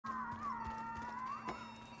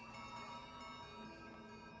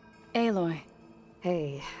Aloy.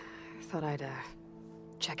 Hey, thought I'd,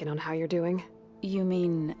 check in on how you're doing. You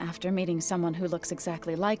mean after meeting someone who looks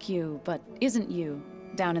exactly like you, but isn't you,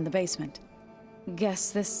 down in the basement?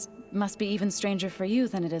 Guess this must be even stranger for you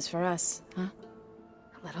than it is for us, huh?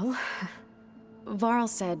 A little. Varl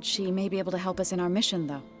said she may be able to help us in our mission,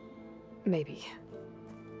 though. Maybe.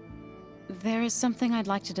 There is something I'd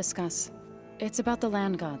like to discuss. It's about the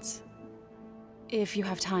land gods. If you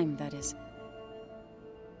have time, that is.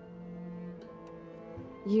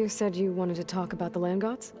 You said you wanted to talk about the land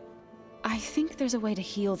gods? I think there's a way to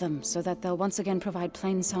heal them so that they'll once again provide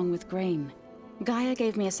Plainsong with grain. Gaia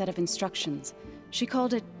gave me a set of instructions. She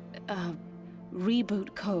called it a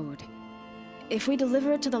reboot code. If we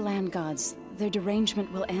deliver it to the land gods, their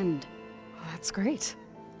derangement will end. That's great.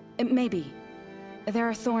 Maybe. There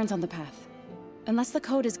are thorns on the path. Unless the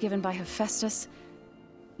code is given by Hephaestus,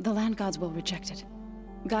 the land gods will reject it.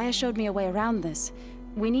 Gaia showed me a way around this.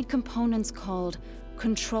 We need components called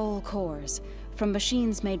control cores from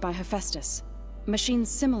machines made by Hephaestus. Machines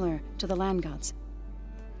similar to the land gods.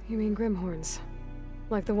 You mean Grimhorns?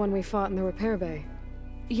 Like the one we fought in the repair bay?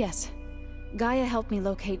 Yes. Gaia helped me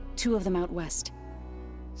locate 2 of them out west.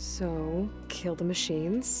 So, kill the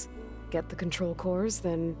machines, get the control cores,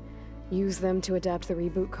 then use them to adapt the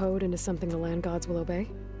reboot code into something the land gods will obey?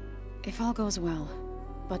 If all goes well.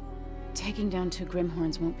 But taking down 2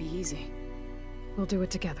 Grimhorns won't be easy. We'll do it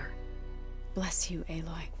together. Bless you,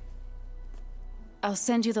 Aloy. I'll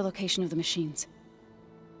send you the location of the machines.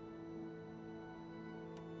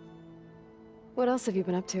 What else have you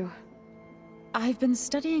been up to? I've been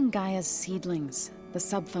studying Gaia's seedlings, the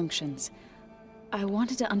subfunctions. I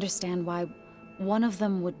wanted to understand why one of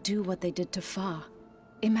them would do what they did to Fa.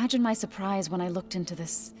 Imagine my surprise when I looked into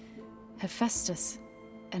this Hephaestus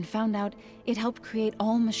and found out it helped create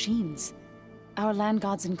all machines, our land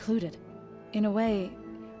gods included. In a way,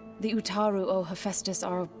 the Utaru owe Hephaestus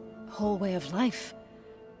our whole way of life,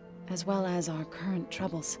 as well as our current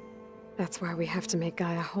troubles. That's why we have to make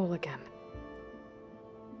Gaia whole again.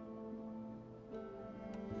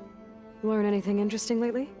 Learn anything interesting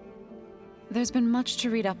lately? There's been much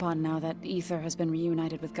to read up on now that Aether has been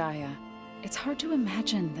reunited with Gaia. It's hard to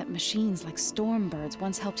imagine that machines like Stormbirds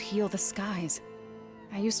once helped heal the skies.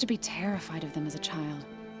 I used to be terrified of them as a child.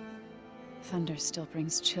 Thunder still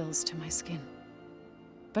brings chills to my skin.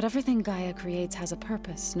 But everything Gaia creates has a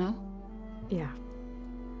purpose, no? Yeah.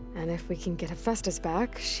 And if we can get Hephaestus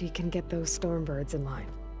back, she can get those Stormbirds in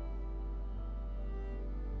line.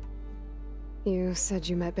 You said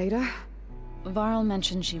you met Beta? Varl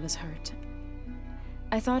mentioned she was hurt.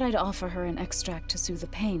 I thought I'd offer her an extract to soothe the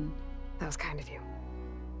pain. That was kind of you.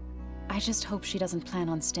 I just hope she doesn't plan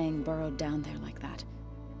on staying burrowed down there like that.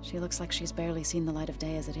 She looks like she's barely seen the light of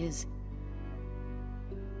day as it is.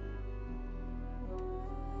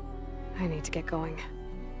 I need to get going.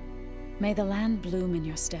 May the land bloom in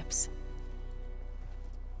your steps.